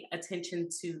interesting. pay attention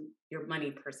to your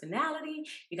money personality.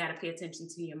 You got to pay attention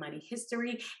to your money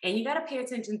history, and you got to pay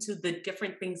attention to the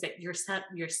different things that you're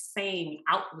saying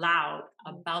out loud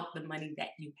Mm. about the money that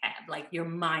you have, like your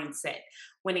mindset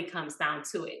when it comes down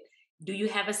to it. Do you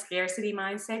have a scarcity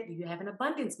mindset? Do you have an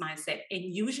abundance mindset? And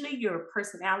usually your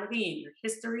personality and your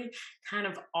history kind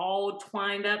of all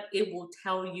twined up, it will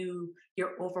tell you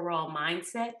your overall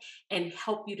mindset and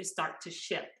help you to start to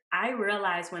shift. I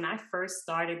realized when I first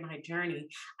started my journey,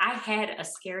 I had a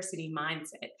scarcity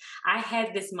mindset. I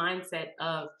had this mindset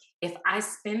of if I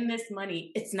spend this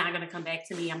money, it's not going to come back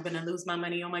to me. I'm going to lose my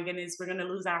money. Oh my goodness, we're going to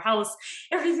lose our house.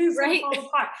 Everything's going to Right. fall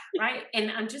apart, right? And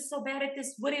I'm just so bad at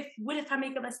this. What if I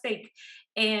make a mistake?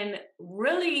 And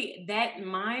really, that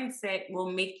mindset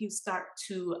will make you start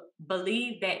to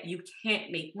believe that you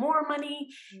can't make more money.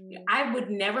 Mm. I would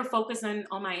never focus on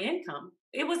my income.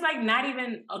 It was like not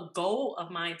even a goal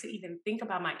of mine to even think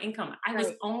about my income. I was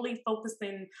Right. only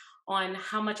focusing on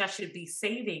how much I should be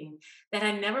saving, that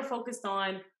I never focused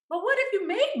on, well, what if you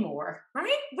made more,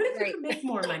 right? What if you Right. could make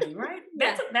more money, right?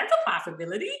 Yeah. That's a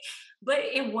possibility, but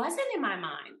it wasn't in my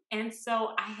mind. And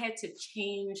so I had to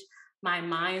change my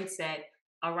mindset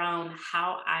around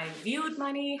how I viewed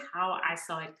money, how I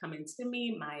saw it coming to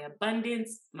me, my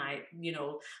abundance, my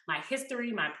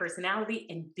history, my personality,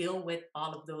 and deal with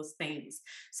all of those things.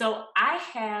 So I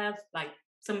have like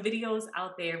some videos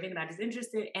out there if anybody's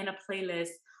interested and a playlist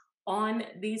on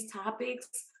these topics.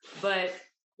 But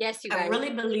Yes, you I guys, really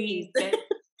please. believe that,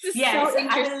 This is so yes, I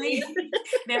interesting. believe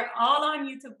they're all on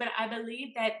YouTube, but I believe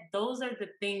that those are the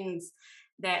things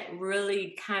that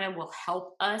really kind of will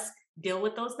help us deal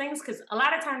with those things. Because a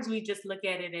lot of times we just look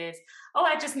at it as, oh,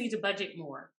 I just need to budget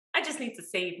more. I just need to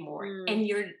save more. Mm, And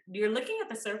you're looking at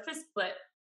the surface, but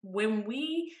when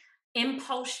we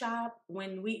impulse shop,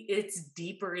 when we it's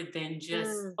deeper than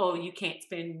just, mm, oh, you can't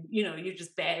spend, you're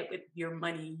just bad with your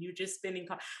money, you're just spending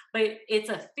but it's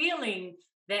a feeling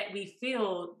that we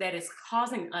feel that is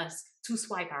causing us to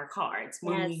swipe our cards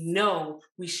when we yes. know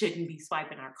we shouldn't be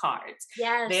swiping our cards.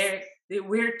 Yes. There,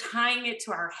 we're tying it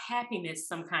to our happiness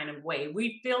some kind of way.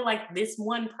 We feel like this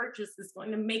one purchase is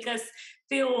going to make us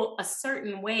feel a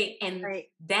certain way. And Right.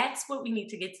 that's what we need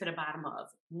to get to the bottom of.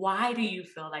 Why do you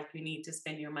feel like you need to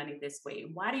spend your money this way?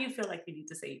 Why do you feel like you need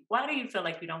to save? Why do you feel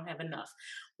like you don't have enough?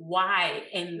 Why?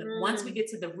 And once we Mm. get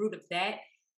to the root of that,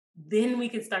 then we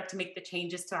can start to make the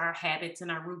changes to our habits and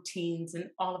our routines and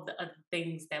all of the other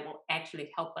things that will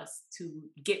actually help us to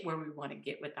get where we want to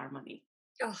get with our money.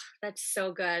 Oh, that's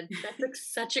so good. That's like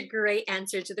such a great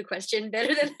answer to the question,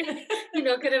 better than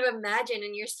I, could have imagined.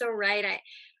 And you're so right.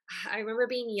 I remember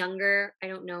being younger, I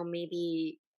don't know,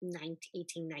 maybe 19,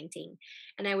 18, 19,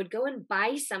 and I would go and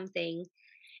buy something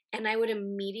and I would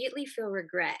immediately feel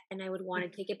regret and I would want to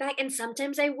take it back. And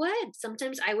sometimes I would.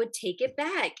 Sometimes I would take it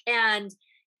back. And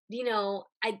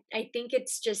I think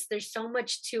it's just there's so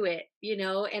much to it,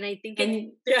 and I think it's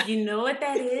And yeah. you know what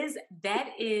that is? That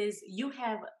is, you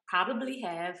have probably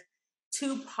have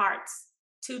two parts,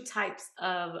 two types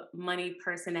of money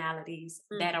personalities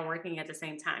Mm, that are working at the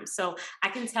same time. So I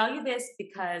can tell you this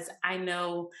because I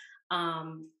know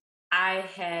um, I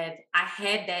had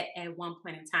that at one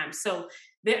point in time. So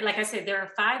there, like I said, there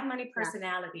are five money yeah.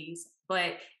 personalities,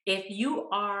 but if you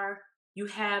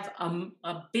have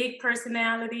a big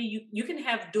personality, you can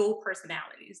have dual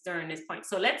personalities during this point.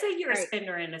 So let's say you're a Right.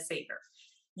 spender and a saver.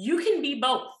 You can be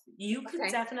both. You could Okay.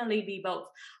 definitely be both,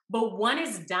 but one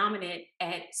is dominant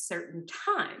at certain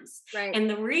times. Right. And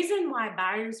the reason why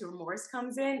buyer's remorse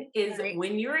comes in is Right.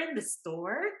 when you're in the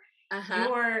store, Uh-huh.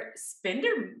 your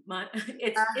spender money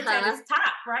it's at Uh-huh. its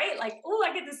top, right? Like, oh,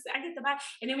 I get to buy.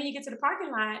 And then when you get to the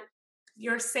parking lot,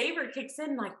 your saver kicks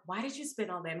in, like, why did you spend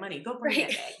all that money? Go bring Right.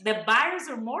 that back. The buyer's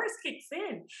remorse kicks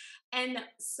in. And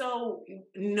so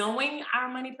knowing our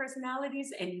money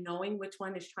personalities and knowing which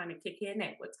one is trying to kick in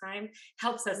at what time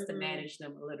helps us to Mm. manage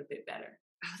them a little bit better.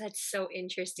 Oh, that's so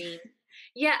interesting.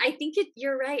 Yeah,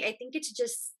 you're right. I think it's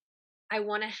just I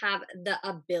want to have the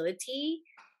ability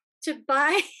to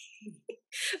buy,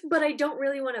 but I don't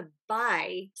really want to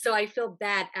buy. So I feel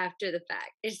bad after the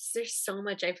fact. There's so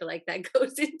much I feel like that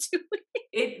goes into it.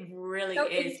 It really So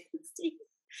is. interesting.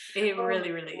 It Oh really,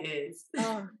 my really is.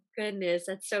 Oh, goodness,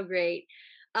 that's so great.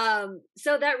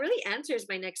 So that really answers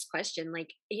my next question.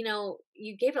 Like,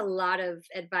 you gave a lot of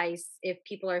advice if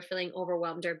people are feeling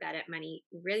overwhelmed or bad at money.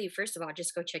 Really, first of all,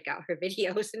 just go check out her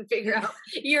videos and figure out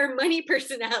your money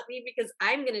personality because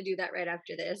I'm going to do that right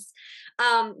after this.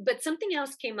 But something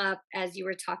else came up as you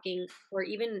were talking, or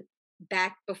even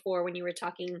back before when you were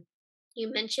talking,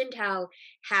 you mentioned how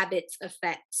habits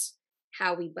affect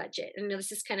how we budget. I know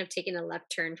this is kind of taking a left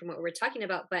turn from what we were talking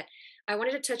about, but I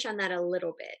wanted to touch on that a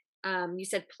little bit. You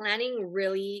said planning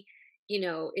really,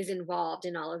 is involved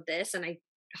in all of this, and I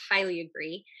highly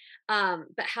agree.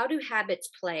 But how do habits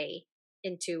play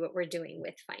into what we're doing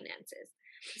with finances?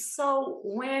 So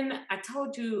when I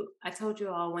told you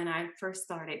all when I first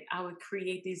started, I would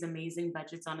create these amazing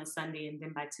budgets on a Sunday, and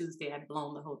then by Tuesday I'd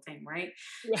blown the whole thing, right?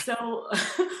 Yeah. So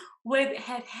what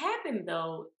had happened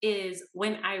though is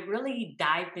when I really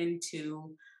dived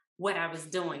into what I was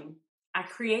doing, I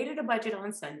created a budget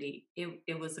on Sunday.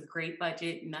 It was a great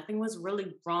budget. Nothing was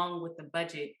really wrong with the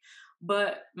budget,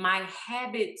 but my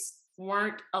habits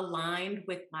weren't aligned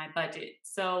with my budget.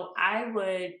 So I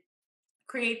would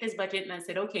create this budget and I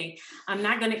said, okay, I'm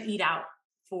not going to eat out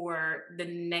for the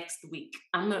next week.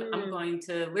 I'm Mm, going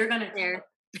to we're going to cook, there.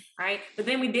 right? But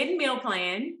then we didn't meal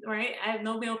plan, right? I have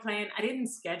no meal plan. I didn't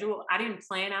schedule. I didn't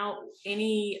plan out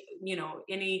any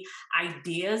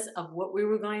ideas of what we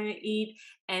were going to eat.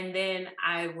 And then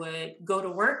I would go to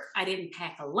work. I didn't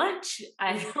pack a lunch.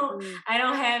 I don't Mm, I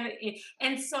don't have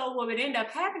and so what would end up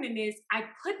happening is I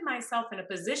put myself in a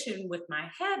position with my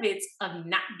habits of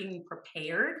not being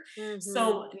prepared. mm-hmm.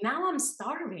 So now I'm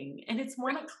starving and it's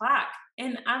 1 o'clock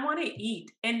and I want to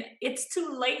eat. And it's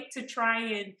too late to try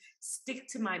and stick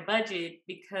to my budget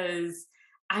because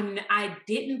I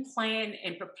didn't plan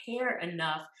and prepare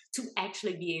enough to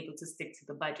actually be able to stick to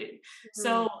the budget. Mm,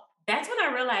 So that's when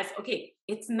I realized, okay,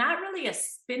 it's not really a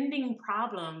spending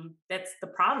problem that's the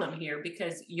problem here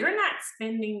because you're not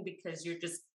spending because you're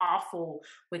just awful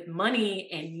with money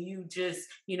and you just,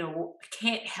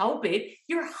 can't help it.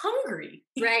 You're hungry.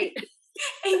 right.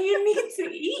 and you need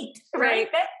to eat, right? Right.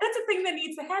 That's a thing that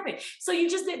needs to happen. So you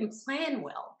just didn't plan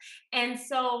well. And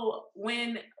so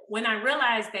when I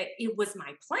realized that it was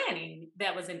my planning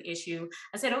that was an issue,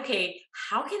 I said, okay,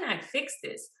 how can I fix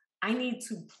this? I need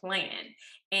to plan.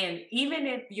 And even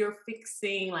if you're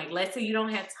fixing, like, let's say you don't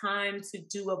have time to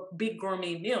do a big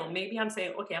gourmet meal, maybe I'm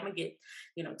saying, okay, I'm gonna get,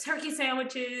 turkey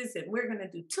sandwiches and we're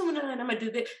gonna do tuna and I'm gonna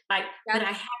do this. Like, but That's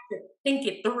I have to think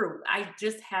it through. I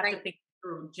just have to right. think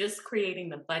through. Just creating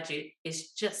the budget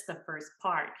is just the first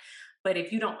part. But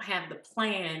if you don't have the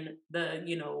plan,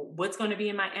 what's going to be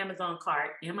in my Amazon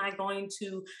cart? Am I going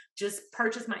to just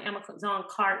purchase my Amazon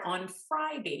cart on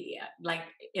Friday? Like,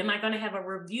 am I going to have a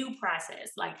review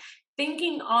process? Like,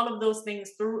 thinking all of those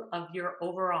things through of your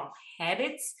overall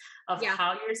habits of Yeah.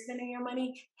 how you're spending your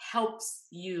money helps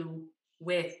you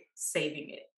with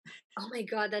saving it. Oh my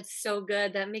God, that's so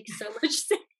good. That makes so much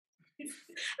sense.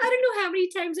 I don't know how many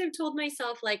times I've told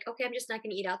myself, like, okay, I'm just not going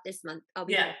to eat out this month. I'll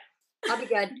be Yeah. good. I'll be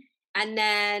good. And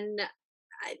then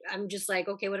I'm just like,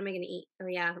 okay, what am I going to eat? Oh,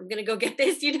 yeah, I'm going to go get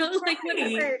this, like Right.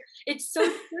 whatever. It's so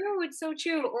true. It's so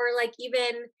true. Or like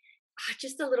even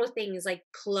just the little things like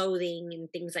clothing and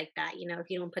things like that. If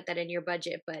you don't put that in your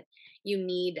budget, but you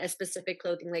need a specific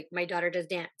clothing, like my daughter does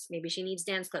dance. Maybe she needs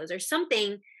dance clothes or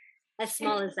something as And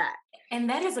small as that. and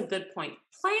that is a good point.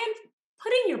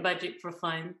 Put in your budget for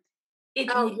fun. If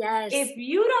Oh, you yes. if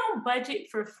you don't budget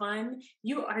for fun,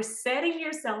 you are setting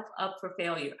yourself up for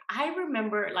failure. I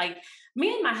remember, like,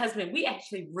 me and my husband, we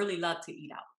actually really love to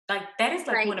eat out. Like, that is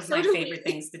like Right. one of So my do favorite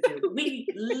we. things to do. We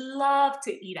love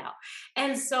to eat out.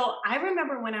 And so I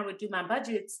remember when I would do my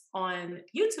budgets on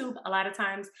YouTube, a lot of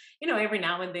times, every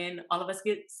now and then all of us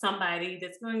get somebody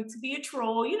that's going to be a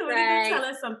troll, they're going to Right. tell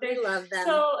us something. We love them.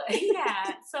 So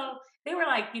yeah, so they were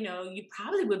like, you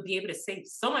probably would be able to save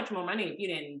so much more money if you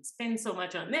didn't spend so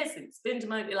much on this and spend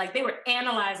money. Like, they were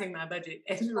analyzing my budget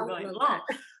as we were Oh, going love along.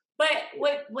 that. But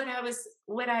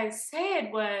what I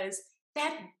said was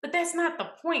that, but that's not the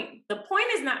point. The point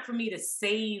is not for me to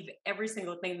save every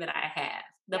single thing that I have.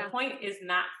 The Yeah. point is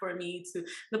not for me to,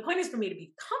 the point is for me to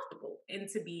be comfortable and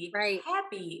to be Right.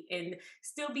 happy and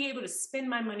still be able to spend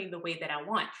my money the way that I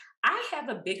want. I have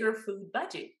a bigger food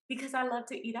budget because I love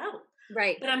to eat out.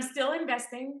 Right. But I'm still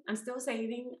investing, I'm still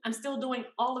saving, I'm still doing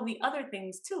all of the other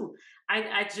things too.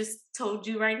 I just told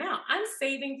you right now, I'm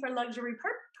saving for luxury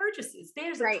purchases.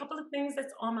 There's a Right. couple of things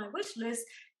that's on my wish list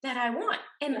that I want,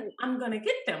 and Right. I'm gonna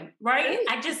get them, right? Right.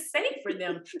 I just save for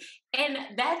them. And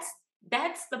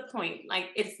that's the point. Like,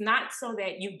 it's not so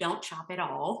that you don't shop at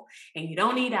all and you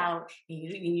don't eat out and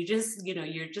you just,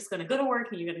 you're just gonna go to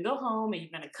work and you're gonna go home and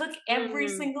you're gonna cook every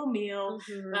Mm, single meal.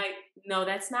 mhm. Like, no,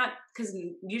 that's not, because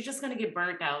you're just gonna get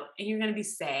burnt out and you're gonna be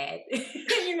sad.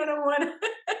 And you're gonna want to,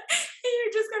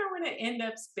 you're just gonna want to end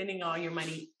up spending all your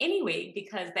money anyway,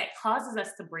 because that causes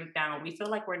us to break down. We feel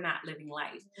like we're not living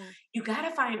life. Yeah. You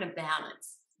gotta find a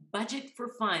balance. Budget for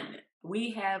fun.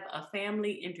 We have a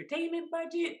family entertainment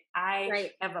budget. I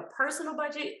Right. have a personal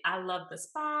budget. I love the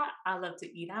spa. I love to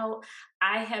eat out.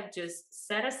 I have just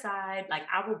set aside, like,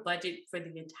 I will budget for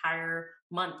the entire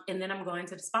month and then I'm going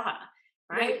to the spa,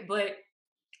 Right. right? But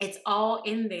it's all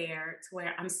in there to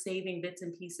where I'm saving bits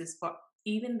and pieces for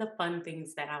even the fun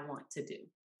things that I want to do.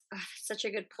 Such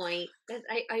a good point.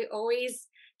 I always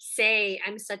say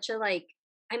I'm such a like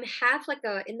I'm half like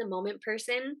a in the moment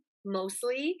person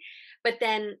mostly, but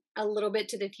then a little bit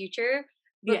to the future.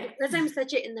 But Yeah. because I'm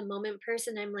such a in the moment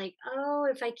person, I'm like, oh,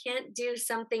 if I can't do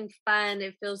something fun,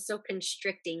 it feels so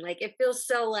constricting. Like it feels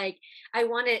so like I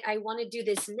want to do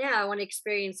this now. I want to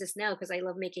experience this now because I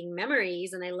love making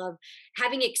memories and I love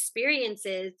having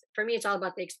experiences. For me, it's all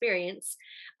about the experience.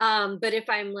 But if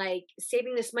I'm like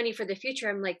saving this money for the future,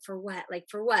 I'm like, for what? Like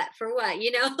for what? For what?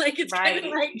 Like it's kind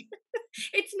of Right. like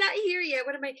it's not here yet.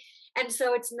 What am I? And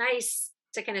so it's nice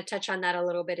to kind of touch on that a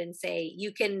little bit and say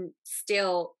you can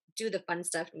still do the fun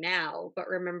stuff now, but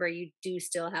remember you do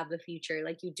still have the future.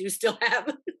 Like you do still have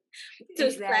to plan for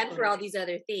Exactly. all these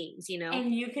other things.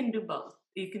 And you can do both.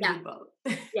 You can Yeah, do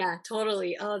both. yeah,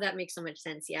 totally. Oh, that makes so much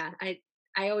sense. Yeah.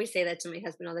 I always say that to my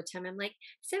husband all the time. I'm like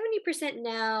 70%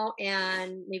 now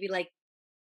and maybe like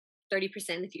 30%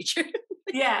 in the future.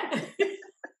 Yeah.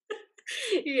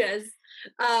 Yes.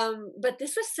 But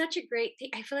this was such a great thing.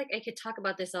 I feel like I could talk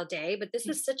about this all day, but this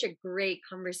was such a great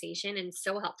conversation and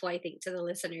so helpful, I think, to the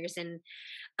listeners. And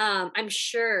I'm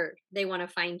sure they want to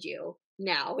find you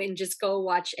now and just go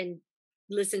watch and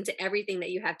listen to everything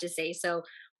that you have to say. So,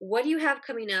 what do you have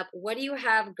coming up? What do you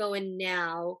have going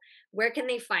now? Where can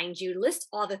they find you? List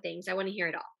all the things. I want to hear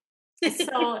it all.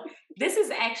 So this is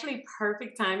actually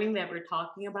perfect timing that we're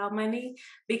talking about money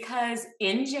because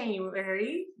in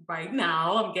January, right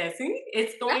now, I'm guessing Yeah.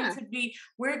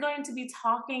 we're going to be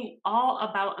talking all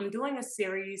about, I'm doing a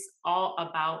series all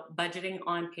about budgeting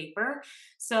on paper.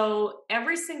 So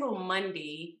every single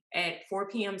Monday at 4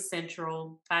 p.m.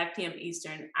 Central, 5 p.m.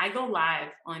 Eastern, I go live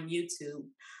on YouTube.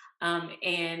 And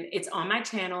it's on my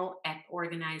channel at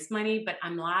Organized Money, but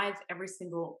I'm live every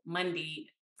single Monday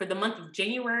for the month of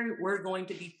January. We're going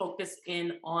to be focused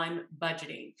in on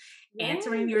budgeting,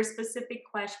 answering Yes. your specific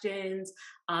questions,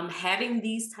 having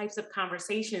these types of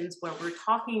conversations where we're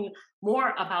talking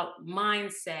more about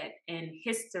mindset and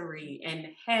history and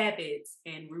habits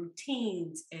and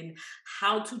routines and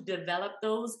how to develop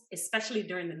those, especially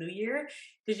during the new year.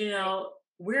 Because,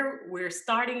 Right. we're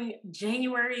starting.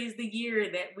 January is the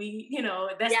year that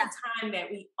that's Yeah. the time that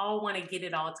we all want to get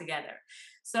it all together.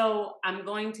 So I'm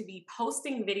going to be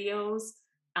posting videos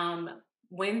um,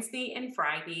 Wednesday and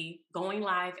Friday, going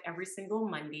live every single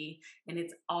Monday, and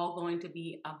it's all going to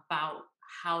be about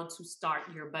how to start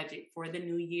your budget for the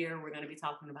new year. We're going to be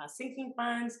talking about sinking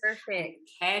funds, Perfect.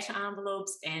 cash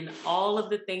envelopes, and all of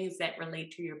the things that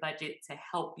relate to your budget to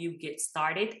help you get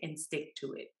started and stick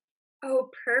to it.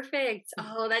 Oh, perfect.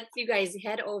 Oh, that's you guys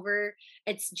head over.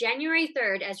 It's January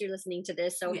 3rd as you're listening to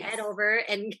this. So head Yes. over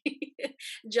and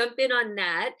jump in on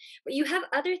that. But you have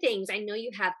other things. I know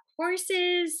you have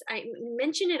courses. I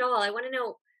mention it all. I want to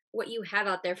know what you have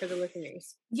out there for the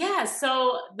listeners. Yeah,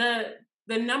 so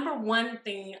the number one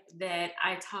thing that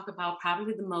I talk about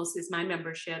probably the most is my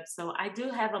membership. So I do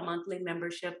have a monthly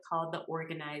membership called the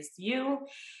Organized You.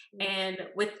 Mm. And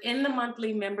within the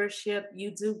monthly membership,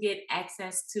 you do get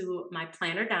access to my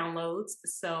planner downloads.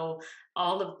 So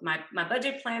all of my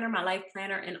budget planner, my life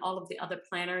planner, and all of the other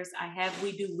planners I have,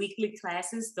 we do weekly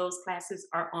classes. Those classes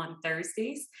are on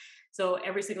Thursdays. So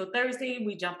every single Thursday,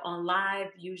 we jump on live.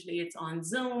 Usually it's on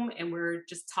Zoom, and we're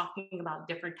just talking about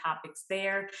different topics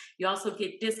there. You also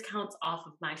get discounts off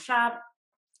of my shop.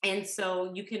 And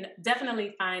so you can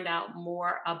definitely find out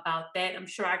more about that. I'm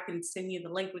sure I can send you the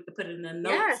link. We could put it in the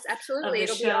Yes, notes of absolutely. the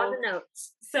It'll be all show. the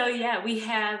notes. So yeah, we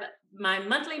have my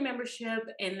monthly membership,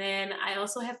 and then I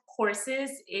also have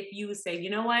courses. If you say, you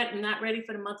know what, I'm not ready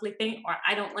for the monthly thing, or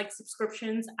I don't like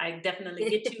subscriptions, I definitely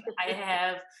get you. I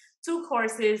have two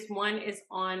courses. One is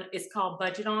on, it's called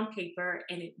Budget on Paper,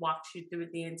 and it walks you through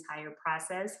the entire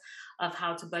process of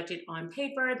how to budget on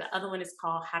paper. The other one is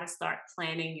called How to Start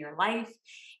Planning Your Life,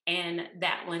 and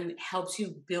that one helps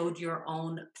you build your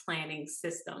own planning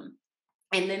system.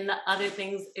 And then the other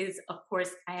things is, of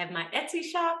course, I have my Etsy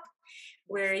shop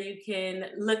where you can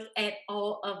look at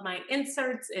all of my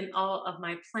inserts and all of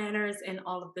my planners and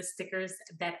all of the stickers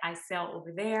that I sell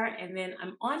over there. And then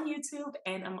I'm on YouTube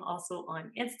and I'm also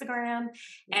on Instagram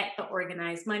Mhm. at The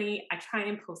Organized Money. I try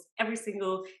and post every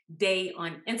single day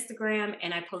on Instagram,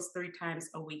 and I post 3 times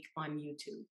a week on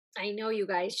YouTube. I know you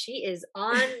guys. She is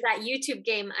on that YouTube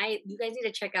game. You guys need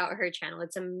to check out her channel.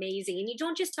 It's amazing. And you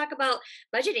don't just talk about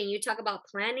budgeting, you talk about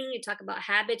planning, you talk about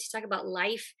habits, you talk about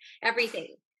life,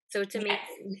 everything. So it's Yes.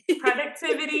 amazing.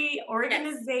 Productivity, Yes.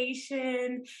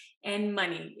 organization, and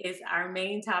money is our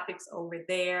main topics over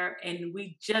there. And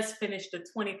we just finished a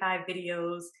 25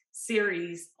 videos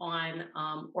series on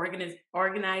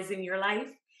organizing your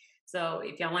life. So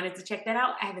if y'all wanted to check that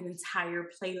out, I have an entire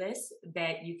playlist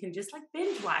that you can just like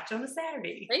binge watch on a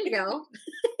Saturday. There you go.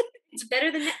 It's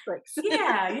better than Netflix.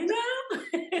 Yeah, you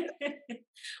know?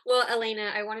 Well,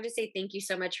 Elena, I wanted to say thank you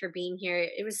so much for being here.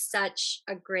 It was such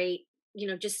a great,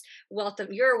 just wealth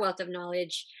of your wealth of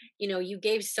knowledge. You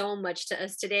gave so much to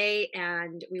us today,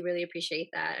 and we really appreciate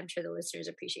that. I'm sure the listeners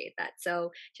appreciate that.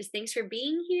 So just thanks for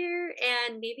being here.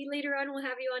 And maybe later on we'll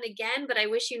have you on again. But I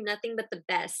wish you nothing but the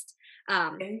best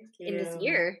Thank in this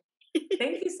you. year.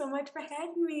 Thank you so much for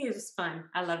having me. It was fun.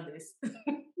 I love this.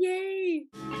 Yay.